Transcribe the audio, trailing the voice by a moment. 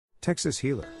Texas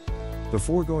Healer.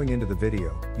 Before going into the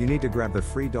video, you need to grab the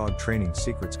free dog training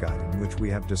secrets guide in which we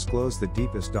have disclosed the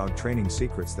deepest dog training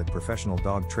secrets that professional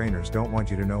dog trainers don't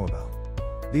want you to know about.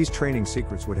 These training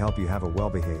secrets would help you have a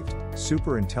well-behaved,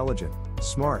 super intelligent,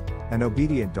 smart, and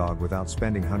obedient dog without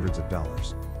spending hundreds of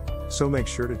dollars. So make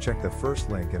sure to check the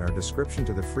first link in our description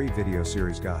to the free video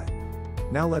series guide.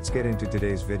 Now let's get into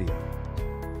today's video.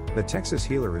 The Texas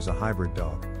Healer is a hybrid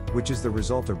dog, which is the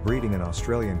result of breeding an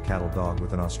Australian cattle dog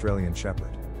with an Australian Shepherd.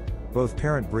 Both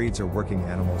parent breeds are working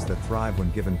animals that thrive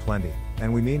when given plenty,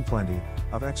 and we mean plenty,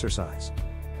 of exercise.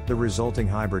 The resulting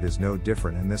hybrid is no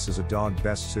different, and this is a dog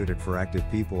best suited for active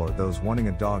people or those wanting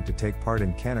a dog to take part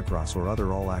in canicross or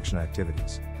other all-action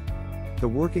activities. The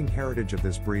working heritage of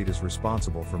this breed is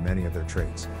responsible for many of their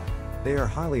traits. They are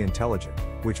highly intelligent,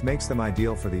 which makes them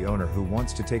ideal for the owner who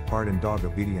wants to take part in dog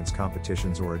obedience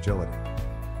competitions or agility.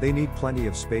 They need plenty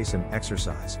of space and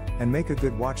exercise, and make a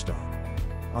good watchdog.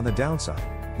 On the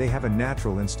downside, they have a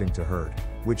natural instinct to herd,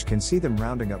 which can see them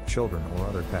rounding up children or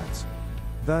other pets.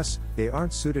 Thus, they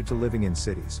aren't suited to living in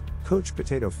cities, couch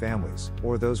potato families,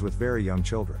 or those with very young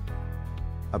children.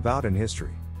 About and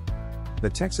history. The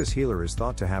Texas Healer is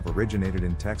thought to have originated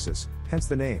in Texas, hence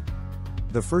the name.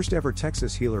 The first ever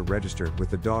Texas Healer registered with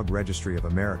the Dog Registry of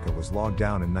America was logged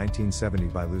down in 1970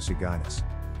 by Lucy Guinness.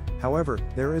 However,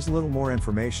 there is little more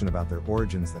information about their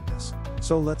origins than this,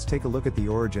 so let's take a look at the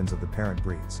origins of the parent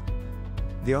breeds.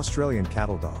 The Australian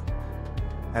Cattle Dog.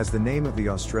 As the name of the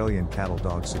Australian cattle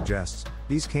dog suggests,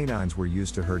 these canines were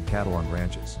used to herd cattle on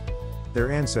ranches.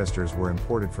 Their ancestors were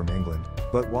imported from England,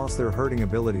 but whilst their herding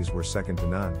abilities were second to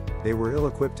none, they were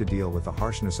ill-equipped to deal with the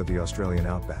harshness of the Australian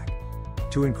outback.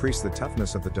 To increase the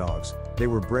toughness of the dogs, they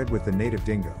were bred with the native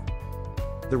dingo.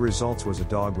 The results was a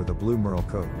dog with a blue merle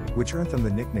coat, which earned them the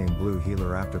nickname Blue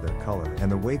Heeler after their color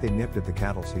and the way they nipped at the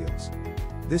cattle's heels.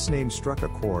 This name struck a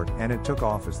chord, and it took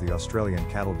off as the Australian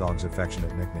cattle dog's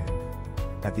affectionate nickname.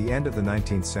 At the end of the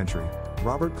 19th century,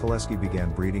 Robert Koleski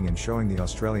began breeding and showing the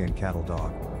Australian cattle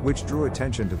dog, which drew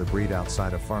attention to the breed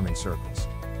outside of farming circles.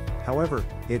 However,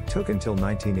 it took until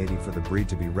 1980 for the breed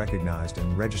to be recognized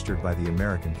and registered by the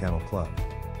American Kennel Club.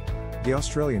 The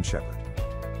Australian Shepherd.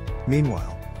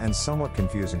 Meanwhile, and somewhat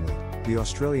confusingly, the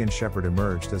Australian Shepherd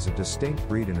emerged as a distinct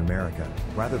breed in America,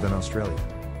 rather than Australia.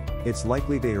 It's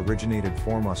likely they originated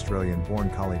from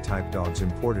Australian-born collie-type dogs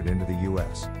imported into the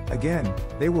US. Again,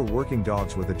 they were working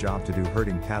dogs with a job to do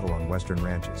herding cattle on western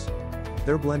ranches.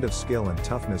 Their blend of skill and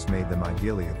toughness made them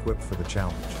ideally equipped for the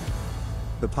challenge.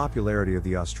 The popularity of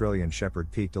the Australian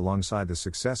Shepherd peaked alongside the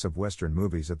success of Western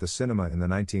movies at the cinema in the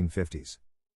 1950s.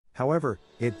 However,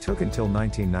 it took until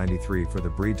 1993 for the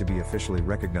breed to be officially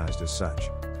recognized as such.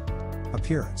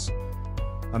 Appearance.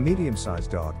 A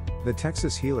medium-sized dog, the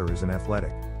Texas Healer is an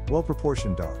athletic,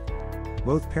 well-proportioned dog.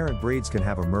 Both parent breeds can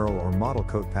have a merle or mottle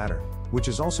coat pattern, which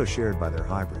is also shared by their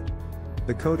hybrid.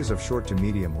 The coat is of short to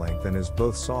medium length and is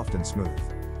both soft and smooth.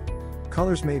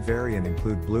 Colors may vary and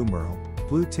include blue merle,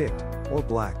 blue ticked, or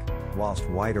black, whilst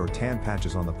white or tan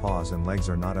patches on the paws and legs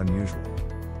are not unusual.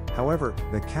 However,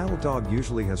 the cattle dog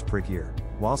usually has prick ear,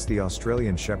 whilst the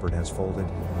Australian Shepherd has folded,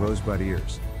 rosebud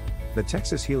ears. The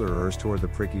Texas Healer errs toward the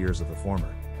prick ears of the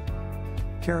former.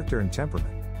 Character and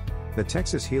temperament. The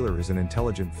Texas Healer is an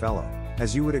intelligent fellow,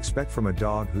 as you would expect from a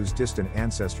dog whose distant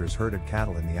ancestors herded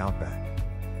cattle in the outback.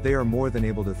 They are more than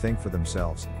able to think for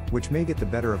themselves, which may get the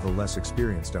better of the less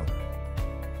experienced owner.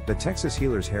 The Texas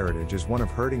Healer's heritage is one of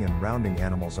herding and rounding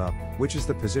animals up, which is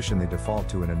the position they default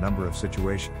to in a number of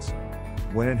situations.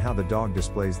 When and how the dog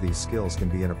displays these skills can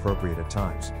be inappropriate at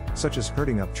times, such as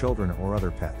herding up children or other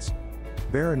pets.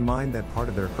 Bear in mind that part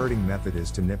of their herding method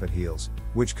is to nip at heels,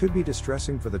 which could be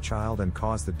distressing for the child and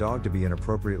cause the dog to be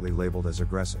inappropriately labeled as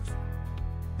aggressive.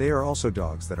 They are also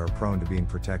dogs that are prone to being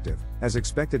protective, as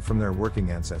expected from their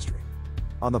working ancestry.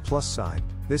 On the plus side,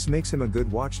 this makes him a good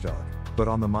watchdog, but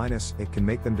on the minus, it can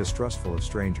make them distrustful of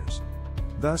strangers.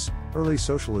 Thus, early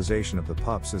socialization of the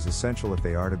pups is essential if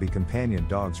they are to be companion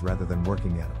dogs rather than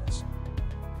working animals.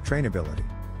 Trainability.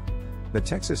 The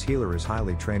Texas Healer is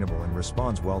highly trainable and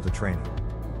responds well to training.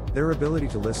 Their ability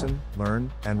to listen,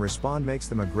 learn, and respond makes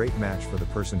them a great match for the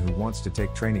person who wants to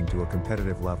take training to a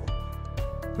competitive level.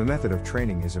 The method of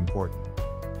training is important.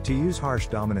 To use harsh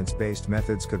dominance-based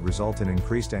methods could result in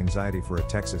increased anxiety for a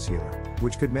Texas Healer,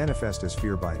 which could manifest as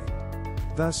fear biting.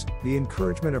 Thus, the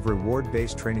encouragement of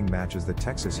reward-based training matches the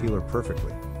Texas Healer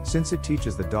perfectly, since it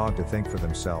teaches the dog to think for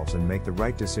themselves and make the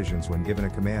right decisions when given a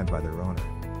command by their owner.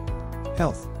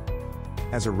 Health.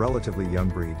 As a relatively young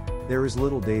breed, there is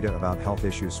little data about health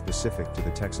issues specific to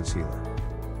the Texas Healer.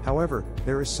 However,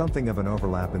 there is something of an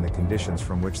overlap in the conditions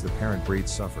from which the parent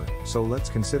breeds suffer, so let's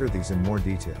consider these in more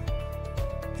detail.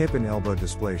 Hip and elbow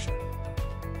dysplasia.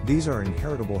 These are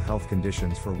inheritable health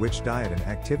conditions for which diet and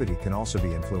activity can also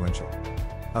be influential.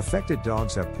 Affected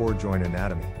dogs have poor joint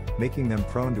anatomy, making them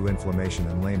prone to inflammation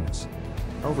and lameness.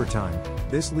 Over time,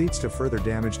 this leads to further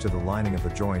damage to the lining of the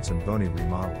joints and bony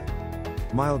remodeling.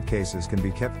 Mild cases can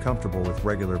be kept comfortable with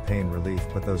regular pain relief,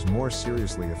 but those more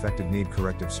seriously affected need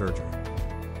corrective surgery.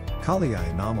 Collie eye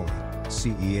anomaly,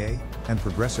 CEA, and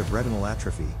progressive retinal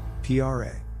atrophy,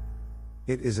 PRA.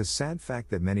 It is a sad fact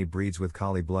that many breeds with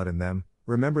collie blood in them,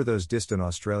 remember those distant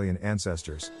Australian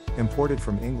ancestors, imported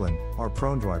from England, are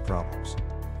prone to eye problems.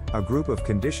 A group of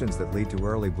conditions that lead to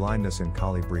early blindness in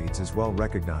collie breeds is well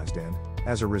recognized and,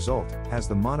 as a result, has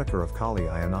the moniker of collie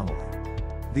eye anomaly.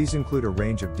 These include a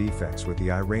range of defects with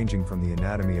the eye ranging from the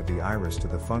anatomy of the iris to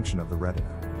the function of the retina.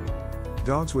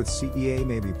 Dogs with CEA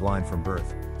may be blind from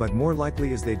birth, but more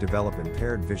likely as they develop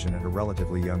impaired vision at a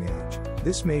relatively young age.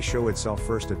 This may show itself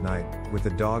first at night, with the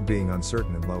dog being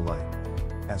uncertain in low light.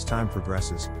 As time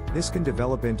progresses, this can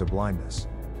develop into blindness.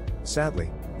 Sadly,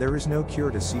 there is no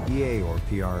cure to CEA or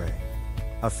PRA.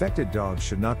 Affected dogs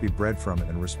should not be bred from it,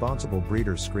 and responsible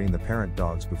breeders screen the parent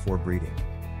dogs before breeding.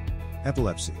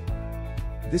 Epilepsy.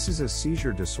 This is a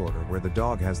seizure disorder where the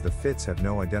dog has the fits have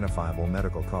no identifiable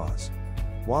medical cause.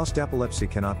 Whilst epilepsy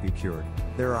cannot be cured,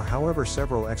 there are however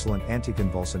several excellent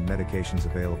anticonvulsant medications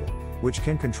available, which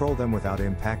can control them without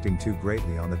impacting too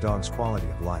greatly on the dog's quality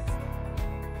of life.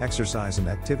 Exercise and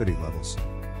activity levels.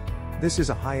 This is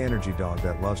a high-energy dog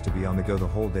that loves to be on the go the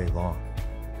whole day long.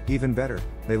 Even better,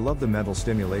 they love the mental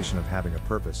stimulation of having a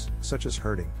purpose, such as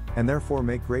herding, and therefore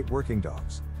make great working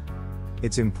dogs.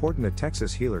 It's important a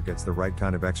Texas heeler gets the right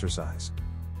kind of exercise.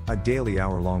 A daily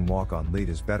hour-long walk on lead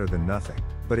is better than nothing,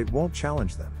 but it won't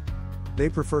challenge them. They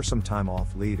prefer some time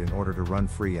off lead in order to run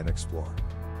free and explore.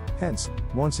 Hence,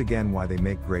 once again why they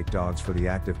make great dogs for the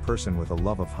active person with a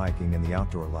love of hiking and the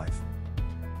outdoor life.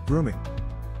 Grooming.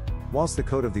 Whilst the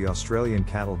coat of the Australian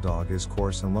cattle dog is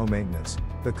coarse and low maintenance,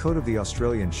 the coat of the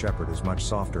Australian Shepherd is much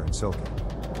softer and silky.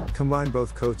 Combine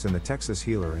both coats in the Texas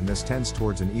heeler and this tends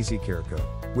towards an easy care coat,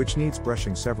 which needs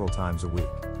brushing several times a week.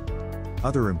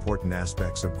 Other important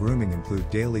aspects of grooming include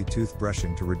daily tooth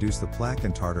brushing to reduce the plaque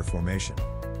and tartar formation.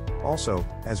 Also,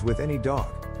 as with any dog,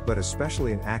 but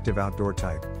especially an active outdoor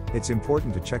type, it's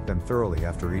important to check them thoroughly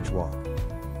after each walk.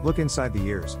 Look inside the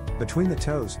ears, between the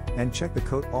toes, and check the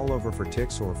coat all over for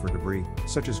ticks or for debris,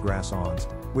 such as grass-ons,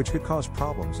 which could cause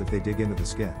problems if they dig into the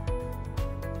skin.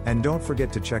 And don't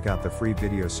forget to check out the free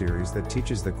video series that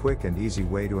teaches the quick and easy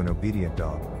way to an obedient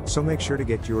dog, so make sure to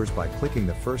get yours by clicking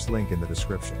the first link in the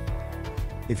description.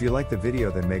 If you like the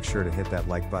video, then make sure to hit that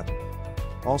like button.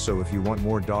 Also, if you want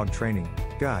more dog training,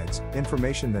 guides,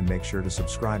 information, then make sure to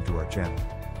subscribe to our channel.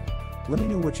 Let me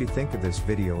know what you think of this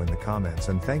video in the comments,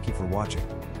 and thank you for watching.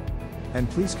 And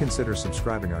please consider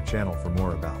subscribing our channel for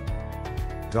more about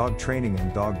dog training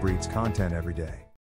and dog breeds content every day.